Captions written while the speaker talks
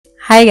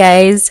Hi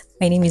guys,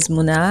 my name is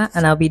Muna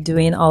and I'll be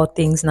doing all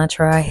things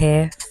natural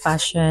hair,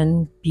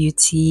 fashion,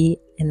 beauty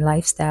and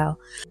lifestyle.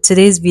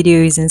 Today's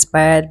video is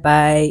inspired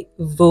by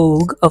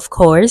Vogue, of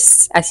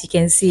course, as you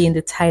can see in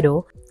the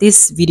title.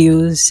 These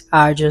videos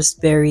are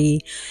just very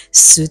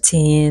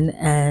soothing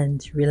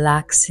and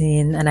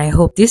relaxing, and I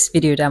hope this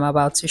video that I'm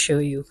about to show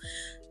you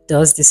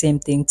does the same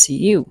thing to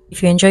you.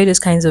 If you enjoy those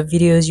kinds of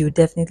videos, you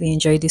definitely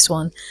enjoy this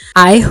one.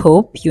 I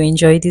hope you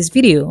enjoy this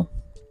video.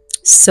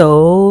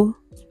 So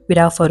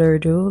without further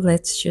ado,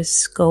 let's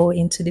just go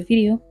into the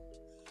video.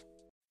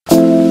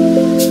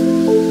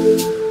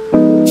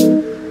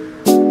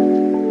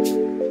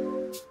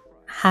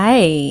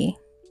 Hi.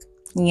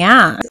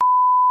 Yeah.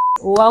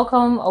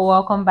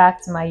 Welcome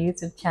back to my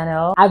YouTube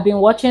channel. I've been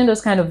watching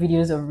those kind of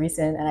videos of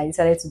recent and I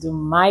decided to do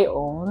my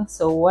own.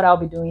 So what I'll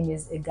be doing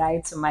is a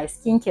guide to my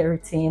skincare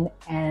routine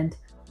and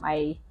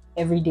my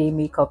everyday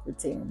makeup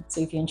routine.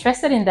 So if you're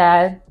interested in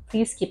that,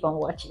 please keep on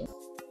watching.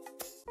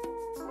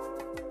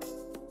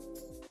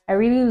 I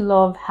really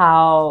love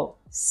how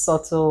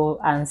subtle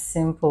and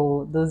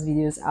simple those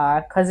videos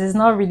are, because it's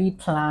not really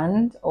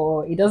planned,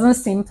 or it doesn't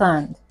seem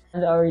planned,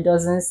 or it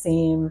doesn't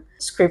seem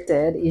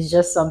scripted. It's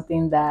just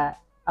something that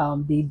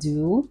they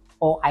do,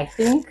 or I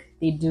think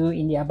they do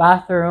in their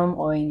bathroom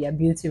or in their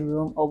beauty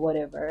room or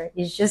whatever.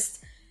 It's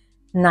just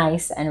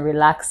nice and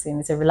relaxing.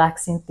 It's a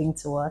relaxing thing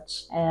to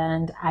watch,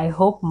 and I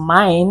hope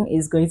mine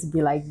is going to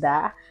be like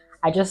that.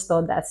 I just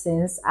thought that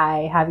since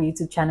I have a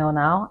YouTube channel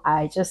now,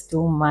 I just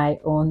do my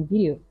own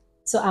video.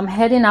 So I'm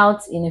heading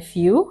out in a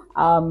few,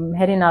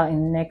 heading out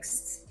in the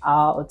next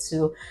hour or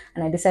two,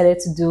 and I decided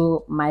to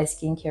do my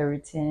skincare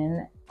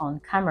routine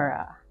on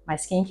camera, my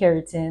skincare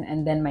routine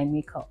and then my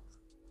makeup.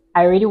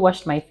 I already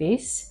washed my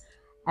face,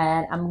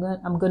 and I'm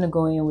gonna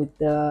go in with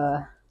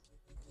the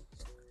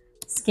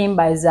Skin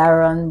by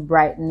Zaron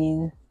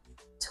brightening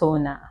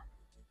toner.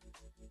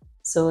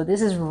 So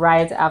this is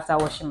right after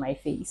washing my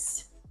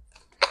face.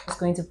 Just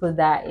going to put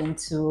that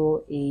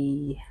into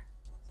a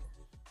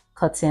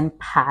cotton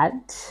pad.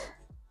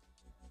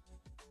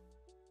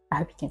 I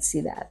hope you can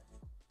see that.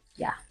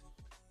 Yeah.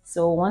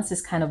 So once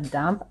it's kind of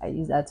damp, I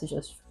use that to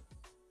just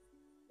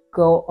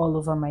go all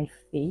over my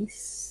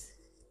face.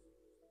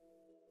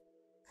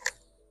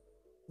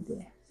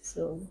 There.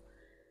 So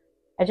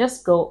I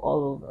just go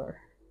all over.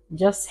 It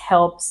just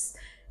helps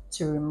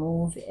to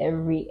remove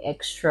every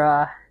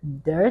extra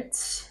dirt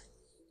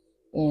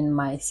in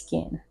my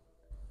skin,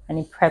 and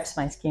it preps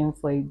my skin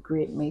for a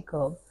great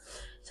makeup.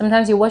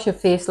 Sometimes you wash your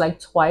face like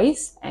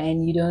twice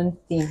and you don't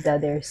think that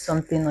there's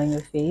something on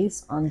your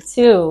face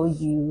until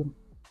you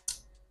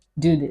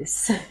do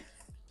this.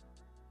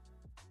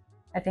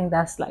 I think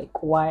that's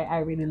like why I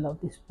really love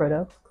this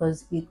product,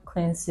 because it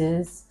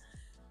cleanses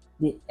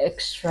the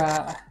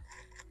extra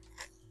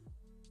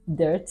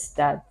dirt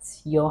that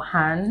your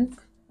hand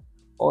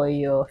or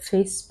your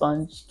face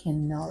sponge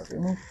cannot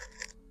remove.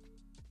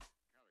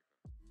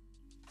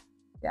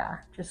 Yeah,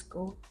 just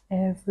go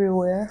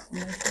everywhere on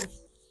my face.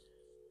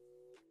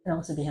 And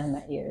also behind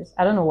my ears.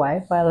 I don't know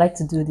why, but I like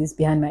to do this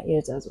behind my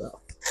ears as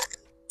well.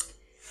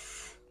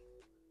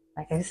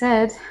 Like I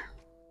said,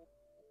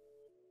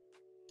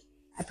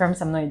 I promise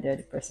I'm not a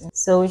dirty person.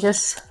 So we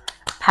just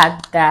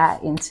pat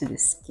that into the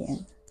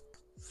skin.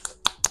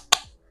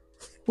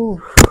 Ooh.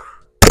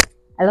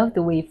 I love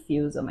the way it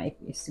feels on my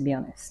face, to be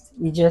honest.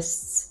 It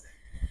just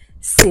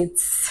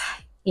sits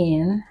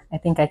in. I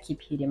think I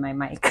keep hitting my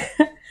mic.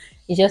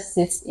 It just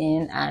sits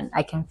in and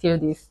I can feel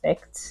the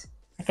effect.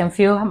 I can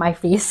feel my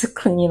face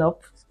cleaning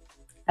up.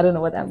 I don't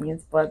know what that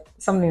means, but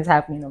something is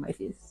happening on my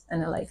face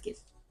and I like it.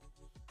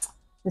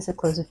 Just a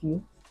closer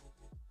view.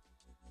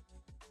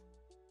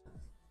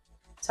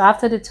 So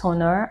after the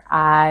toner,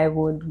 I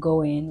would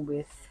go in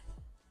with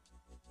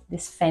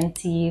this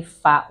Fenty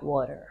fat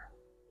water.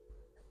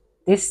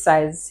 This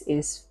size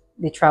is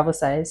the travel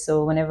size,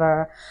 so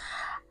whenever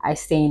I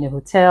stay in a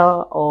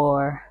hotel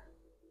or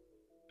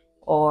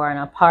an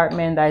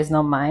apartment that is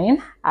not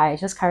mine, I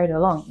just carry it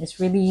along. It's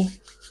really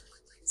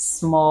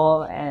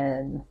small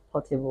and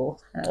portable.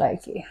 I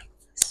like it.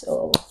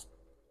 So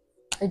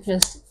I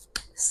just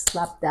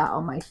slap that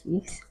on my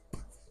face.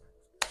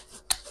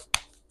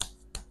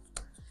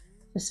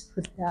 Just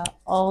put that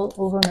all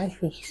over my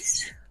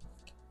face.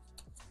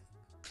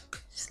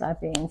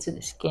 Slap it into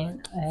the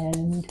skin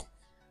and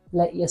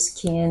let your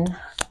skin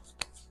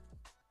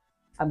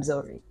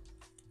absorb it.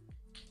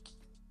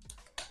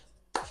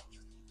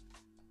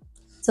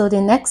 So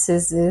the next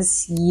is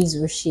this Yves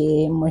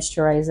Rocher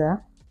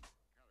moisturizer.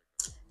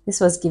 This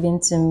was given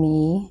to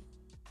me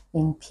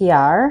in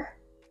PR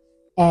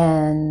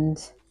and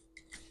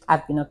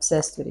I've been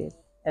obsessed with it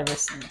ever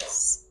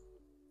since.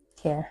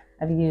 Here,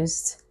 I've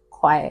used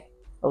quite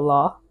a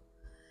lot.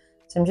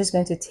 So I'm just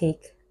going to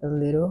take a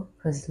little,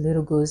 because a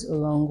little goes a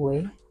long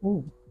way.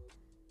 Ooh.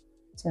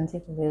 So I'm going to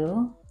take a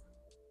little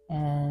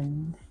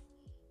and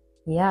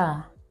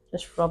yeah,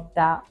 just rub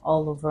that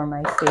all over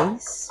my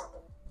face,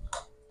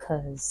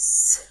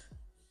 because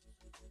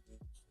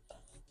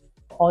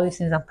all these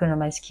things I'm putting on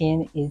my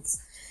skin is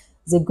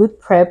a good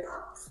prep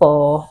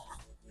for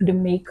the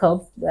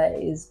makeup that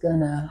is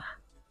gonna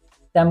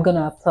that I'm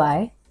gonna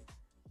apply,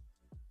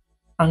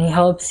 and it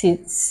helps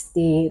it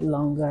stay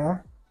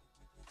longer.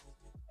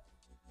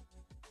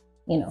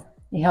 You know,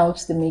 it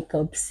helps the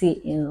makeup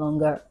sit in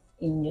longer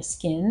in your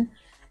skin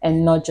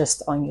and not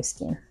just on your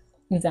skin,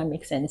 if that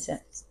makes any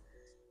sense.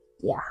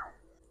 Yeah.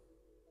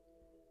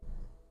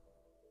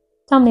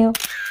 Thumbnail.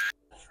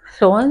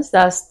 So once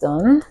that's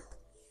done,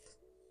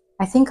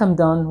 I think I'm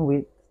done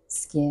with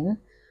skin.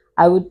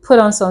 I would put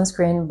on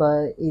sunscreen,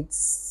 but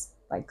it's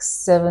like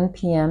 7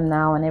 p.m.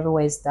 now and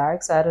everywhere is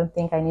dark, so I don't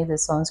think I need the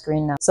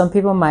sunscreen now. Some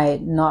people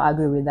might not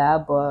agree with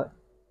that, but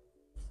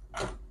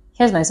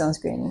here's my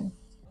sunscreen.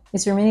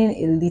 It's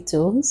remaining a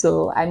little,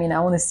 so I mean, I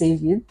want to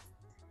save it.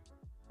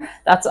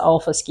 That's all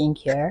for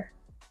skincare.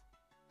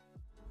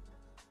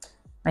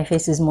 My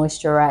face is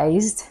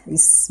moisturized,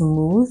 it's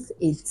smooth,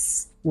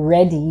 it's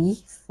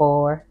ready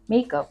for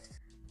makeup.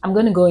 I'm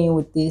going to go in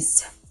with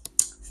this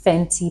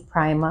Fenty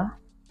primer,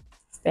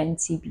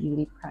 Fenty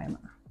Beauty primer.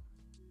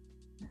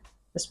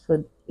 Just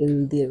put a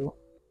little,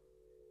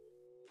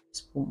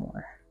 just put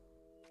more.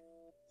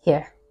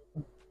 Here,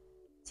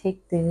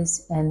 take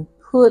this and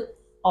put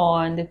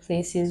on the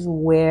places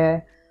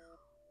where,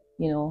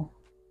 you know,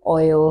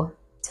 oil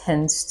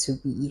tends to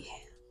be.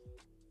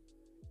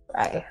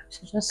 Right,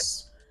 so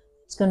just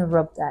gonna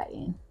rub that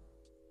in.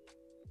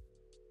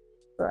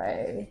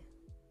 Right.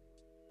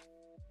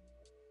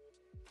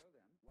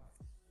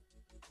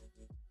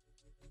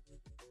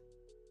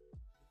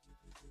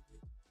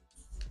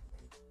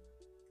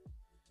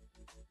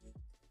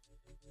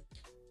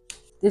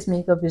 This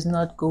makeup is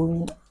not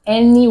going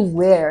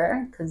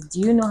anywhere, because do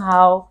you know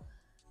how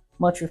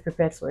much we've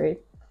prepared for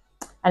it?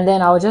 And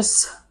then I'll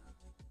just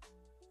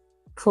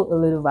put a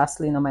little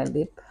Vaseline on my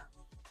lip,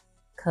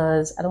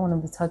 because I don't want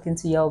to be talking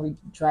to y'all with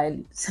dry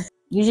lips.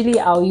 Usually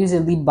I'll use a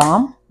lip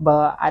balm,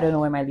 but I don't know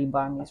where my lip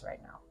balm is right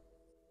now.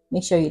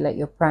 Make sure you let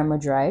your primer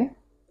dry.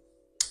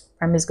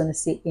 Primer is going to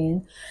sit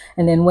in,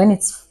 and then when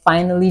it's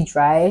finally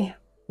dry,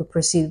 we'll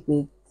proceed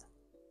with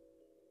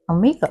our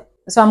makeup.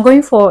 So I'm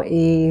going for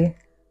a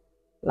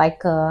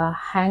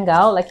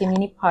hangout, like a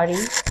mini party,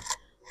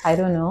 I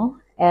don't know,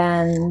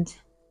 and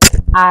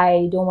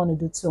I don't want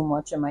to do too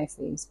much on my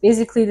face.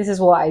 Basically, this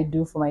is what I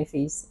do for my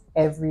face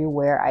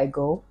everywhere I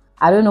go.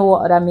 I don't know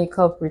what other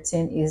makeup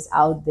routine is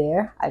out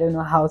there. I don't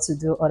know how to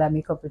do other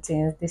makeup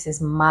routines. This is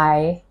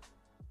my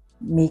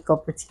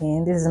makeup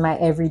routine. This is my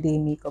everyday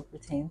makeup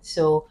routine.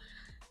 So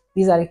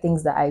these are the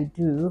things that I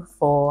do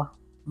for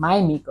my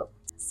makeup.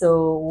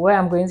 So where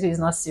I'm going to is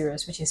not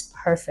serious, which is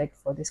perfect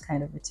for this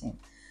kind of routine.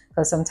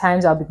 Because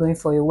sometimes I'll be going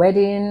for a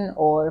wedding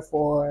or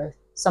for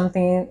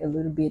something a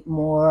little bit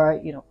more,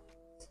 you know,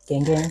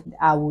 gang.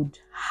 I would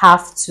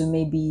have to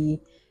maybe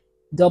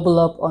double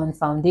up on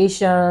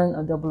foundation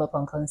or double up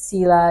on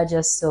concealer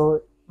just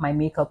so my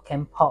makeup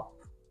can pop.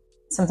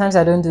 Sometimes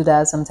I don't do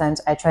that. Sometimes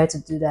I try to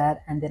do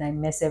that and then I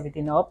mess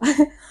everything up.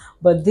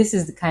 But this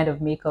is the kind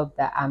of makeup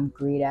that I'm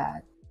great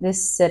at.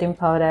 This setting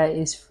powder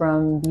is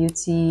from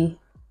Beauty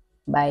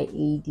by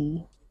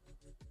AD.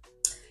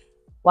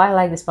 Why I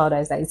like this powder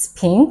is that it's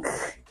pink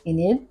in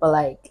it, but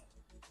like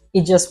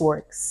it just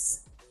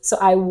works. So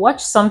I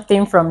watched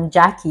something from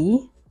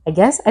Jackie, I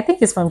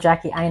think it's from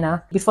Jackie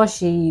Aina. Before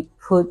she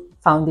put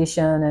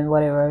foundation and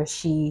whatever,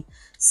 she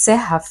set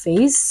her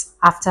face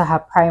after her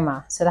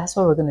primer. So that's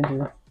what we're gonna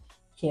do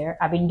here.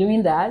 I've been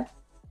doing that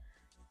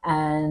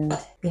and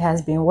it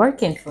has been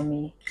working for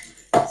me.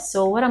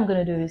 So what I'm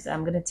gonna do is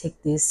I'm gonna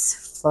take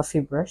this fluffy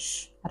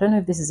brush. I don't know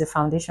if this is a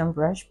foundation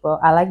brush, but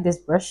I like this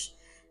brush.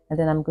 And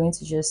then I'm going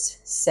to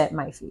just set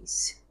my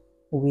face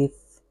with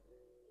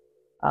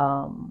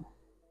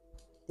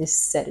this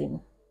setting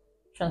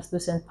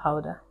translucent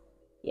powder.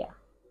 Yeah.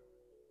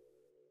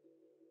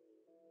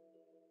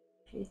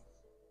 Okay.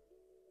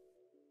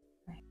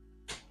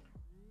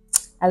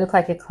 I look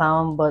like a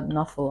clown, but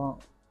not for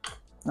long.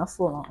 Not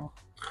for long.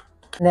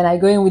 And then I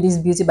go in with this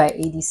Beauty by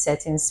AD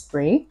setting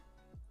spray.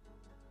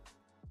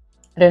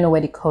 I don't know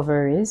where the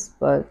cover is,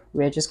 but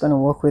we're just gonna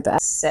work with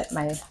that.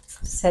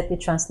 Set the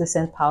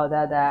translucent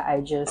powder that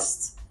I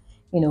just,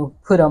 you know,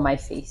 put on my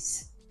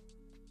face.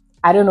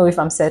 I don't know if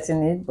I'm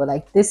setting it, but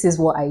like this is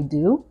what I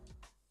do.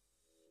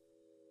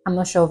 I'm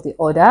not sure of the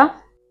order.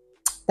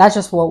 That's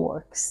just what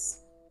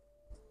works.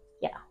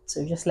 Yeah,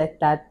 so just let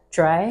that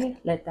dry,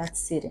 let that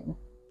sit in.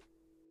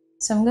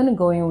 So I'm gonna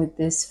go in with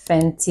this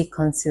Fenty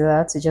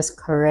concealer to just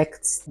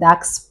correct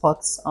dark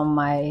spots on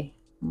my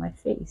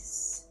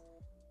face.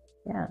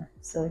 Yeah,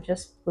 so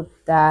just put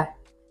that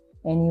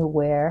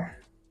anywhere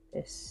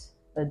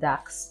the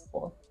dark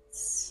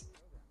spots,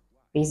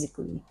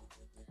 basically.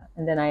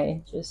 And then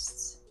I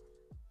just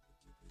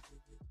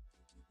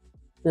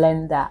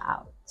blend that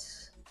out.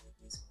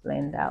 Just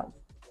blend out.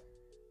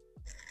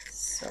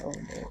 So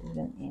there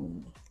isn't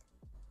any.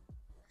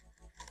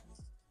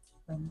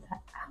 Blend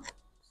that out.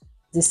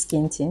 This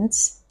skin tint.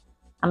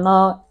 I'm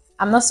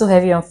not so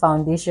heavy on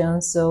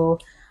foundation, so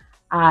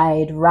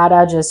I'd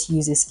rather just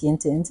use a skin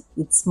tint.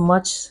 It's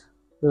much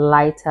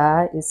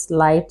lighter, it's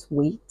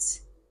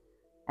lightweight,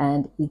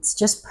 and it's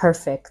just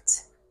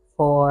perfect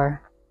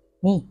for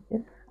me.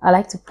 I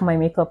like to put my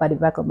makeup at the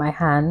back of my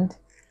hand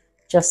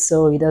just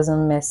so it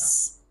doesn't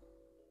mess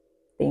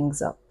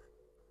things up.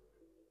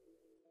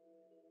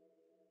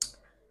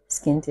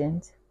 Skin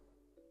tint,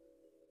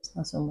 it's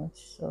not so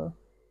much. So,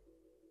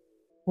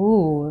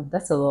 ooh,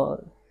 that's a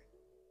lot.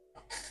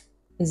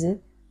 Is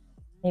it?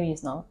 Maybe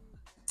it's not.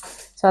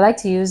 So I like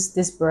to use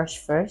this brush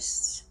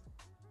first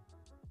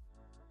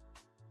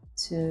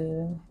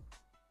to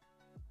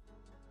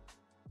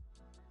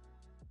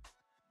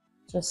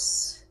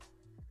just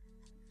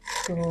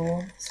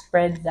to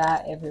spread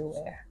that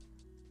everywhere.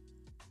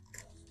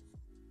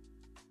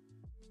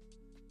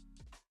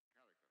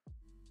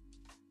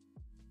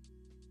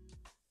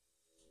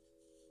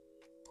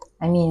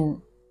 I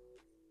mean,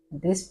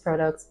 this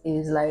product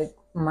is like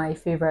my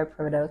favorite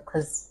product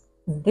because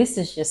this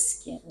is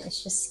just skin.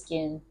 It's just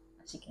skin,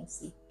 as you can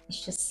see.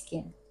 It's just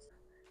skin.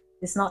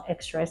 It's not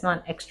extra. It's not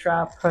an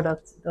extra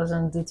product. It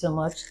doesn't do too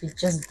much. It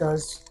just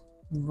does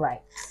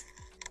right.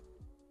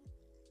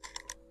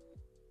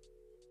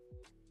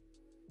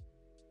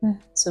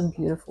 So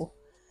beautiful.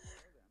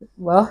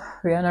 Well,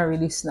 Rihanna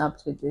really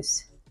snapped with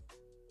this.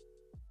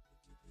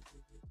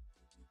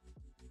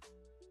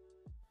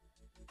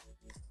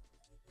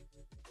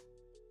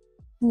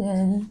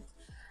 Then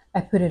I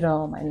put it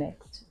all on my neck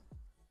too.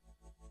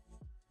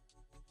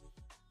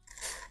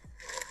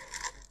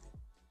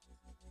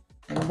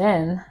 And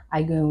then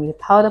I go in with a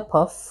powder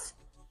puff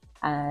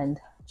and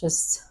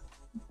just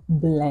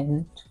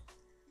blend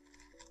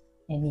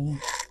any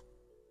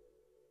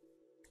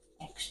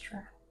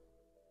extra.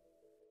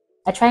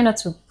 I try not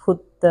to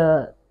put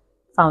the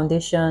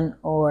foundation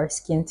or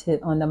skin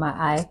tint under my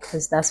eye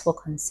because that's for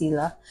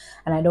concealer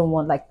and I don't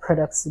want like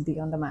products to be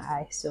under my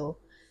eye, so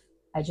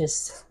I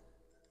just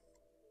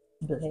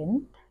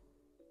blend.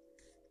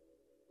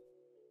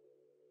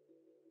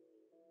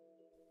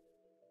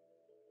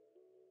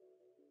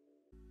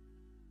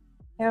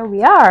 Here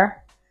we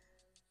are.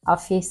 Our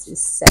face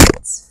is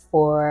set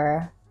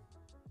for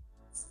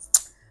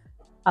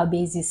our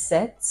base is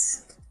set,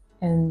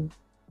 and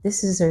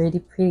this is already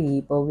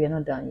pretty, but we're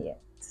not done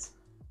yet.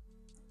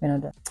 We're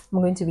not done. I'm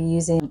going to be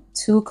using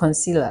two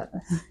concealer.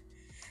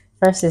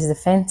 First is the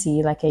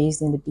Fenty, like I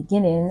used in the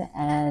beginning,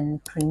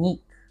 and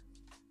Clinique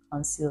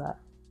concealer.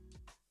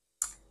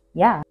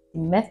 Yeah, the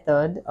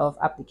method of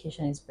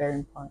application is very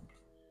important.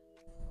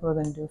 What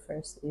we're going to do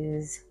first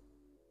is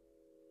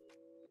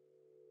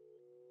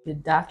the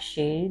dark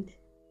shade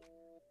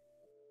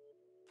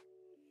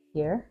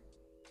here.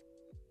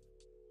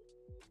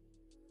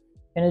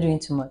 You're not doing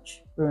too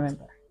much,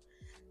 remember.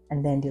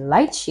 And then the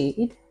light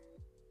shade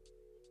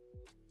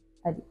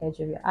at the edge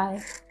of your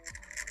eye.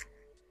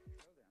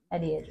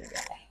 At the edge of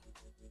your eye.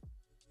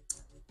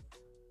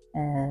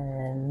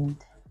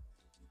 And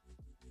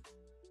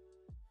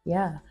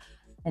yeah,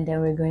 and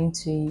then we're going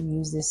to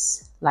use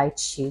this light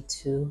shade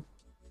to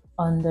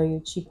under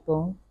your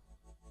cheekbone.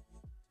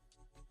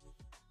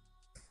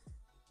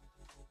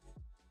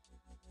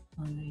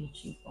 Under your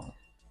cheekbone.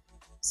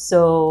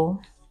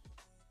 So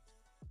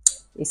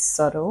it's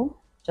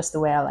subtle, just the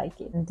way I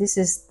like it. And this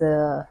is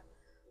the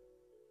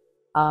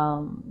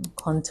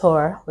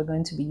contour we're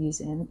going to be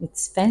using.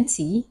 It's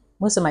Fenty.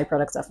 Most of my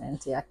products are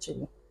Fenty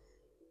actually,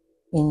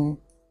 in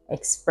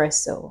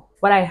espresso.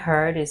 What I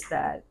heard is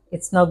that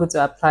it's not good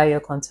to apply your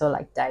contour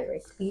like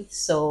directly.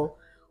 So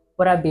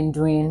what I've been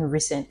doing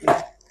recently,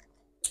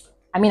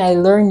 I mean, I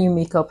learn new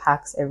makeup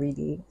hacks every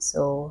day,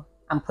 so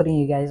I'm putting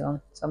you guys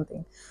on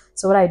something.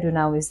 So what I do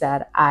now is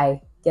that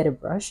I get a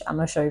brush. I'm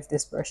not sure if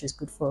this brush is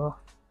good for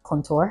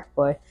contour,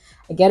 but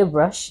I get a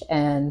brush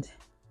and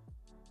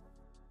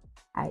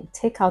I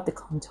take out the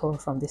contour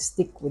from the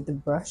stick with the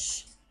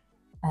brush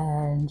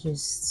and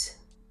just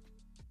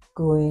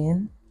go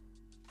in.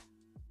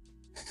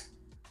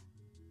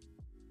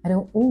 I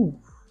don't, ooh,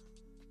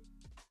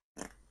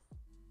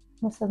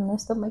 must have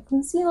messed up my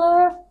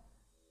concealer.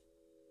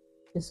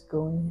 Just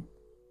go in.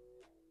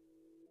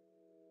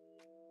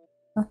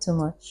 Not too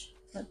much,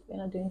 we're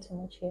not doing too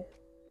much here.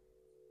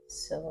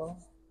 So,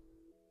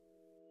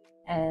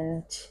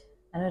 and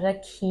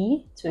another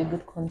key to a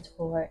good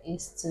contour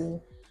is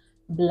to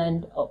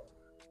blend up,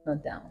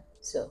 not down.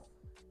 So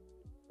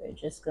we're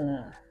just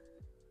gonna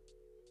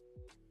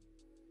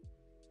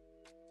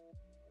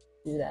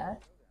do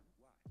that.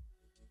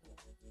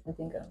 I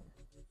think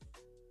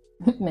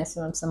I'm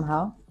messing up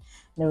somehow.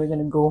 Then we're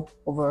gonna go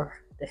over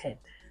the head.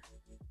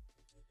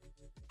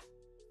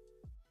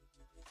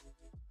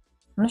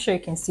 I'm not sure you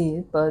can see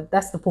it, but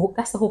that's the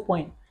whole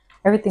point.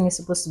 Everything is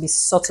supposed to be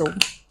subtle.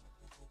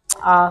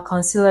 Our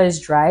concealer is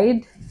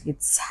dried.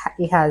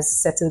 It has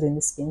settled in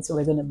the skin, so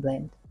we're gonna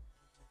blend.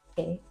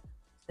 Okay.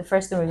 The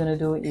first thing we're gonna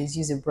do is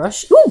use a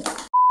brush. Ooh!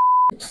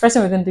 First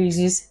thing we're gonna do is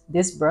use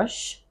this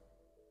brush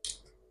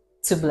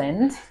to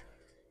blend,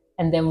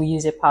 and then we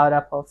use a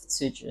powder puff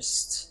to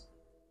just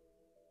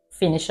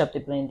finish up the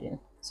blending.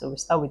 So we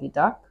start with the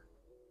dark.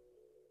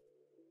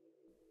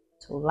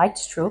 So light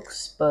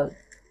strokes, but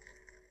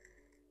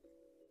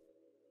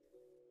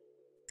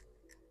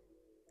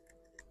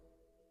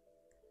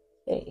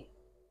okay,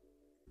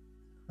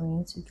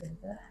 coming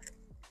together.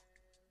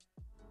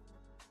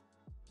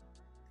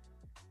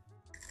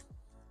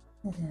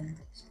 And then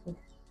this piece.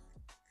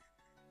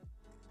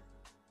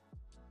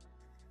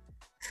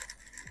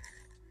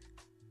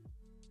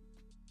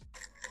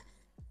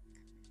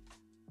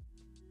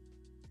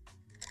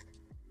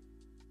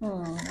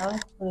 I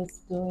like what it's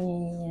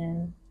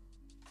doing.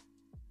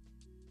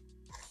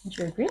 Don't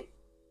you agree?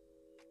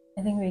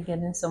 I think we're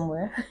getting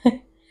somewhere.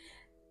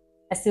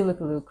 I still look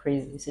a little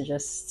crazy, so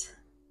just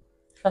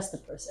trust the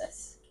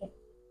process, okay?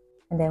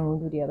 And then we'll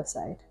do the other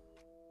side.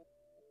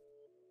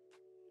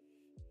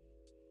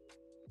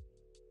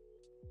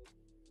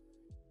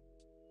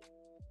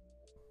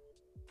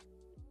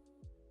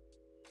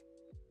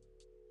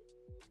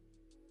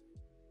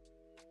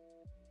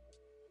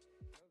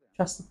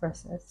 Trust the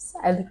process.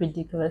 I look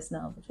ridiculous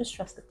now, but just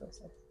trust the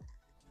process.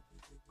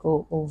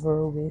 Go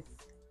over with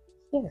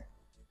here.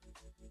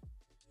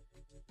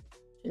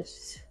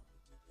 Just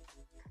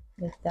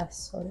make that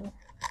subtle.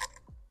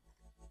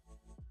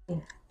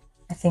 Yeah.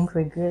 I think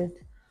we're good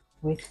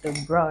with the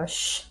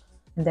brush,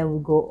 and then we'll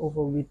go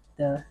over with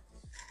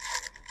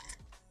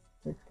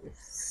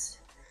this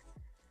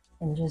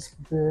and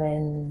just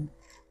blend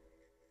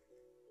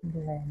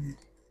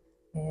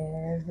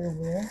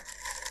everywhere.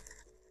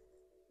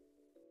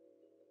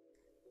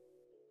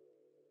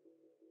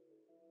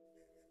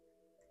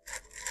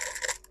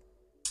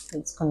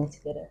 It's coming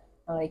together.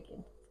 I like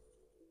it.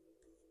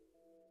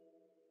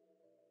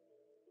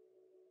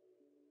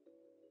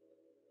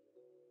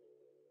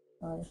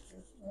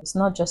 It's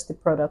not just the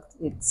product,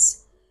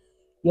 it's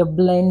your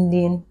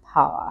blending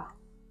power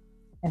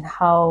and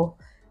how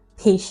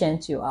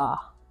patient you are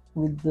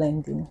with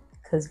blending,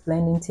 because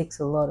blending takes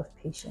a lot of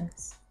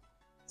patience.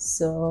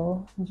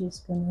 So I'm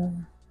just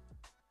gonna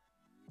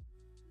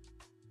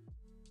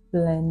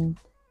blend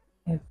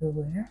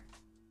everywhere.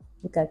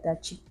 Look at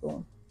that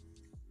cheekbone.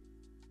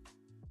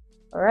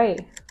 All right.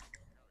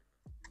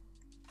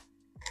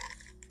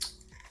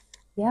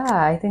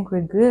 Yeah, I think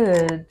we're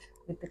good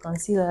with the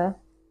concealer.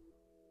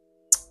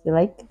 You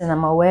like? And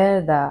I'm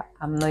aware that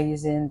I'm not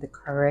using the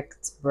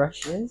correct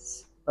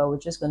brushes, but we're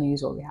just going to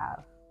use what we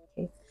have.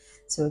 Okay,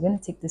 so we're going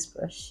to take this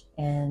brush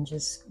and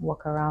just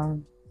walk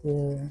around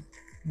the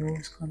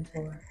nose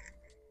contour.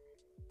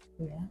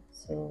 Yeah,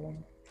 so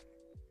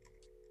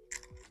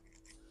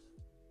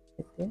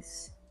with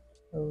this,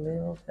 a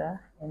little of that,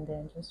 and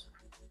then just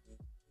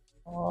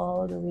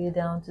all the way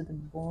down to the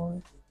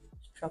bone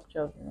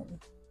structure of the nose.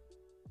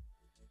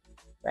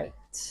 Right.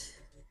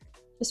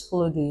 Just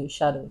follow the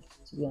shadow,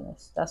 to be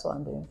honest. That's what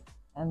I'm doing.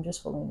 I'm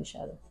just following the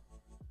shadow.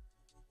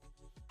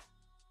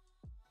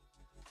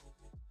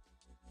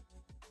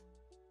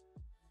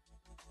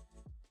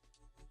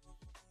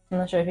 I'm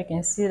not sure if you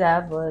can see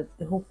that, but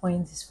the whole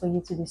point is for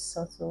you to be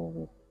subtle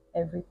with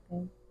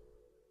everything.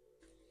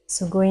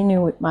 So going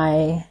in with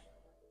my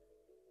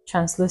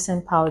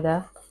translucent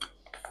powder,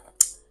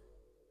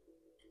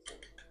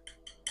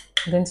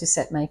 I'm going to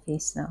set my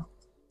face now.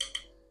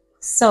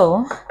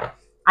 So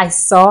I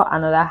saw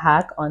another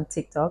hack on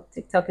TikTok.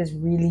 TikTok is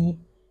really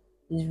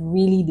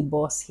the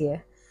boss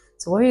here.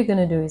 So what you're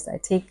gonna do is I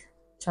take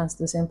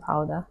translucent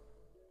powder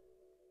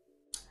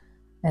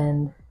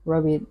and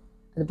rub it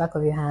at the back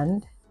of your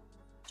hand,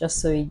 just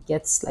so it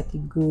gets like a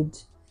good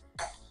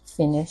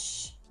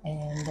finish,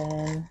 and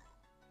then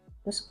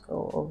just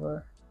go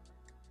over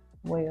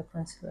where your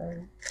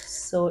concealer is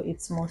so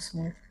it's more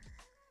smooth.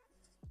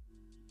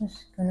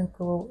 Just gonna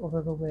go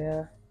over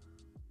where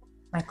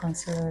my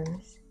concealer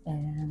is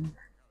and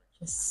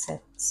just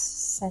set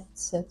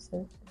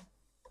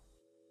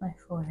my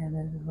forehead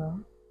as well.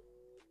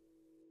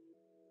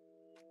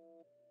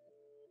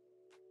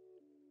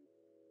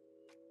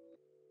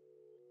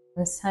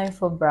 It's time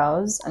for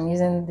brows. I'm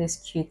using this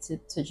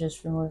Q-tip to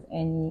just remove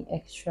any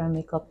extra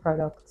makeup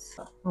products.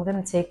 I'm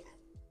gonna take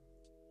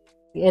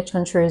the edge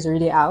contour is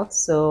already out,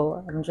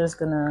 so I'm just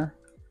gonna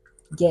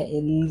get a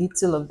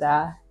little of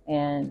that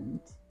and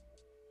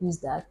use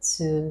that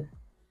to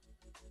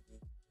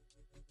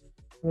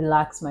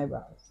relax my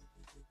brows.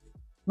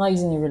 Not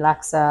using a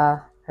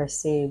relaxer per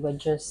se, but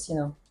just, you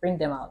know, bring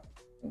them out.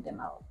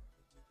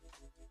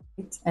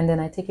 And then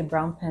I take a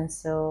brown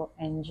pencil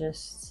and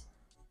just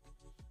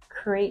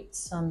create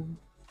some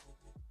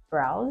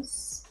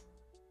brows.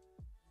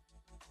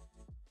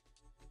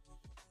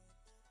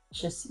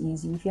 It's just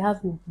easy. If you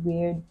have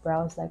weird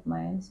brows like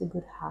mine, it's a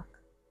good hack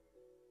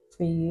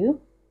for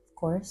you, of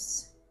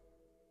course.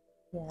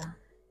 Yeah,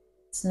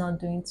 it's not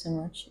doing too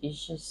much.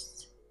 It's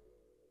just,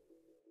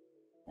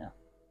 yeah.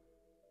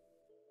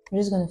 I'm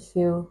just gonna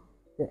feel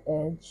the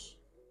edge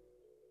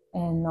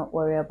and not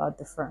worry about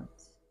the front.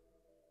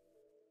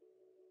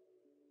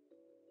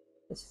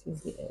 Just feel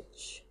the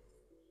edge.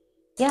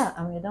 Yeah,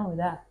 and we're done with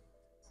that.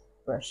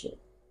 Brush it.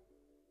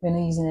 We're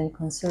not using any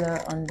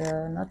concealer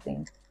under,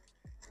 nothing.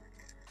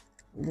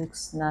 It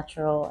looks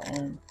natural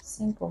and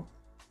simple.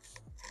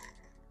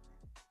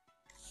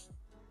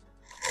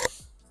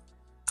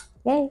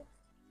 Yay!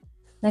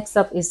 Next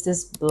up is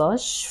this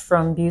blush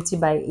from Beauty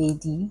by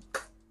AD.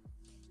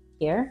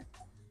 Here,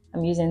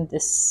 I'm using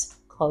this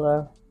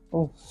color.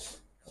 Oh,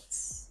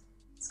 it's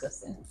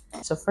disgusting.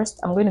 So first,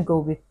 I'm going to go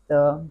with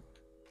the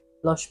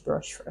blush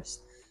brush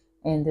first.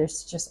 and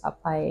there's just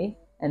apply it,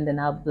 and then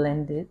I'll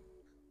blend it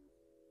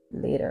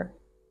later.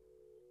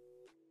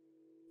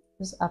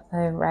 Just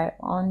apply right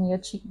on your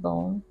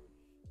cheekbone,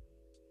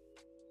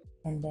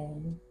 and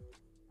then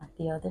at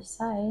the other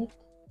side.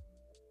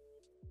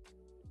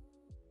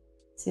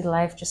 See,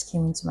 life just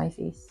came into my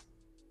face.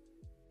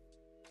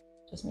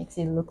 Just makes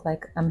it look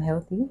like I'm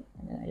healthy,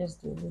 and then I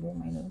just do a little on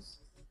my nose.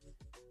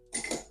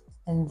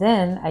 And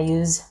then I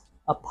use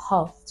a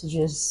puff to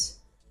just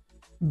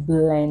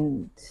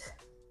blend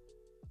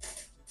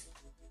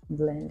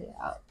it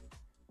out.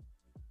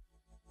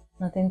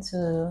 Nothing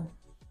too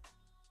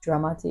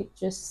dramatic,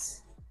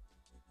 just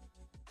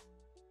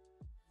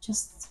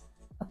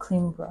a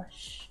clean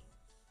blush.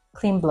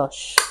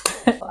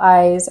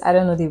 Eyes, I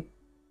don't know the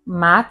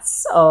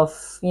mats of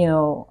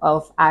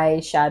of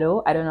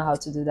eyeshadow. I don't know how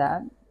to do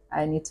that.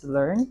 I need to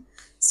learn.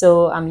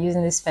 So I'm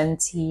using this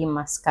Fenty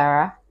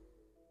mascara.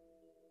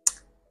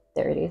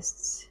 There it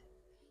is,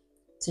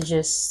 to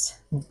just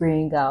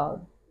bring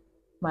out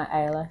my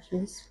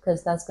eyelashes,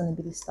 because that's going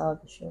to be the star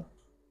of the show.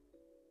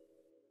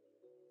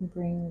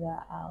 Bring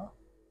that out.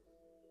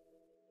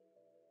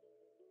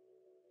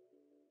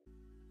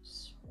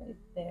 Just right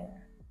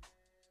there.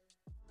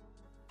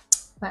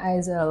 My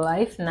eyes are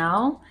alive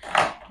now.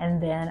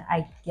 And then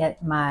I get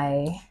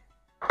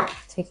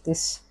take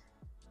this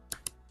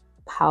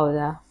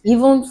powder,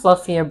 even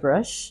fluffier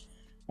brush,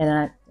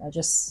 and I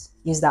just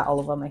use that all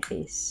over my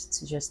face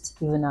to just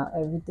even out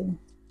everything.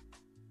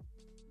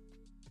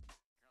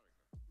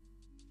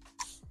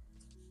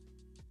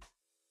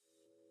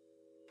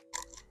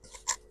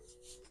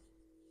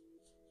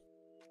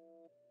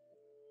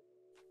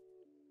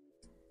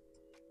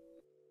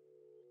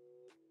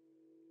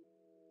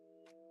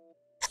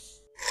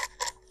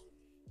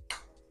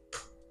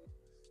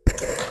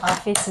 Our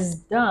face is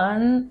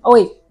done. Oh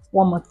wait,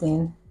 one more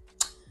thing.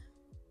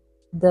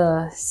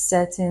 The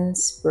setting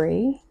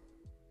spray.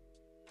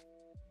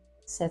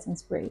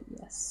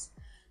 Yes.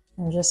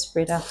 And just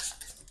spray that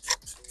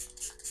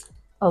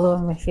all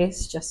over my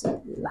face, just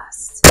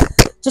last.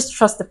 Just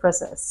trust the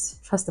process.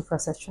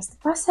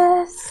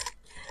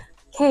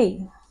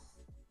 Okay.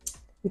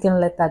 We're gonna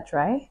let that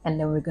dry, and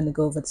then we're gonna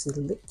go over to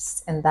the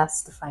lips, and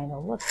that's the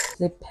final look.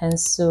 Lip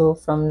pencil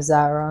from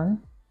Zaron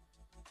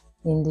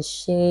in the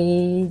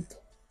shade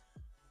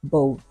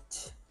Boat.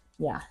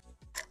 Yeah.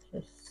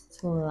 Just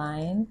to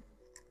line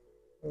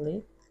the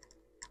lip.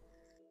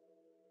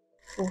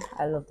 Oh,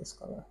 I love this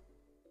color.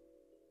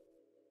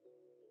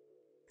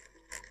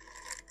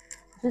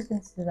 Just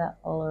gonna do that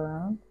all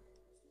around.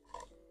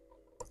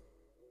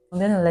 I'm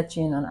gonna let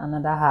you in on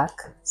another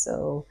hack.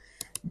 So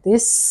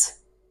this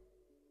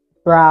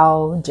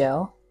brow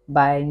gel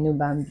by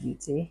Nuban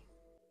Beauty,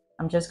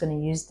 I'm just gonna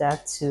use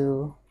that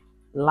to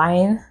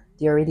line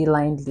the already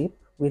lined lip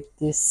with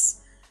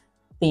this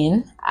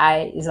thin.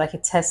 It's like a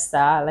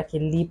tester, like a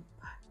lip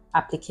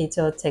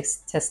applicator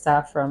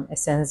tester from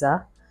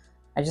Essenza.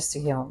 I just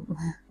took it home.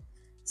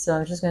 So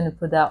I'm just going to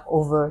put that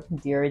over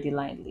the already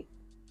lined lip.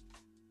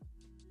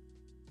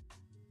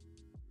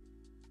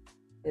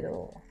 We're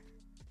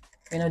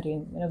not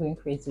going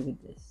crazy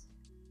with this.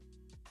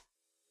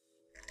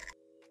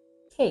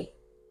 Okay.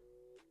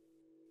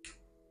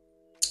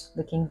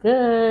 Looking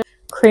good.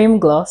 Cream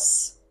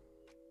gloss.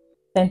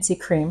 Fenty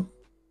cream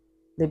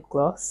lip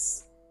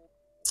gloss.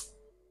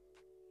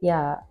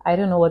 Yeah, I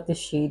don't know what this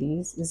shade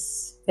is.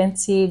 It's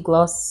Fenty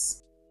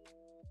gloss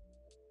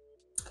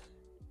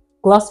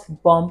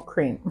bomb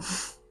cream.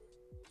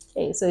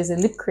 Okay, so it's a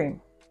lip cream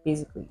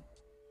basically.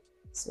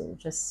 So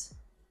just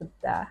put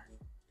that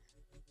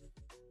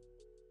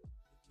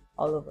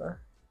all over.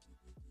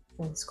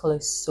 Oh, this color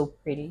is so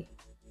pretty.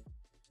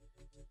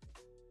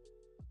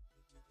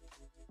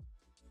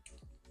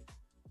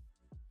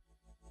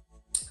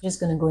 Just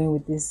gonna go in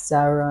with this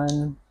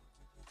Zaron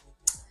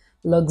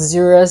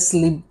luxurious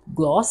lip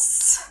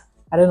gloss.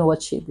 I don't know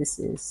what shade this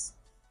is.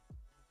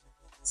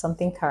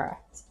 Something carrot.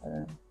 I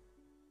don't know.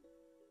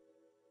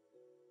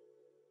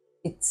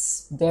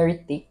 It's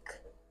very thick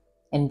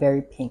and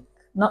very pink.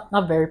 Not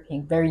very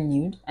pink, very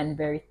nude and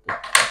very thick.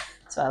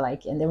 So I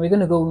like it. And then we're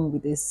gonna go in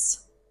with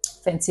this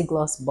Fenty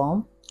Gloss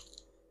Bomb.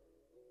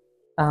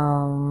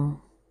 I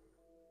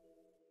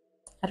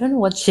don't know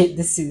what shade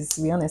this is,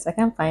 to be honest. I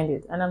can't find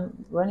it, and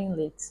I'm running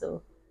late,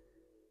 so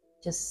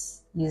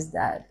just use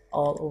that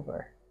all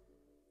over.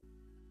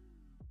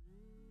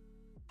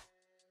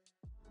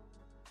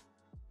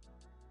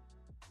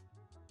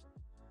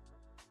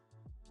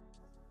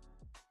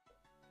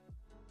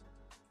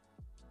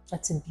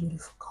 That's a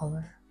beautiful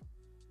color.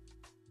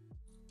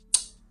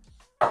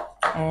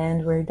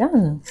 And we're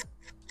done.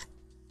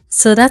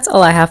 So that's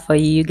all I have for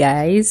you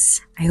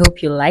guys. I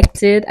hope you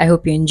liked it. I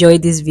hope you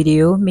enjoyed this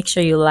video. Make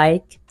sure you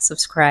like,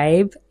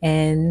 subscribe,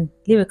 and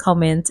leave a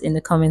comment in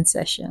the comment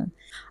section.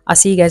 I'll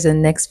see you guys in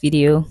the next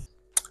video.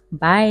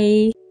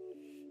 Bye.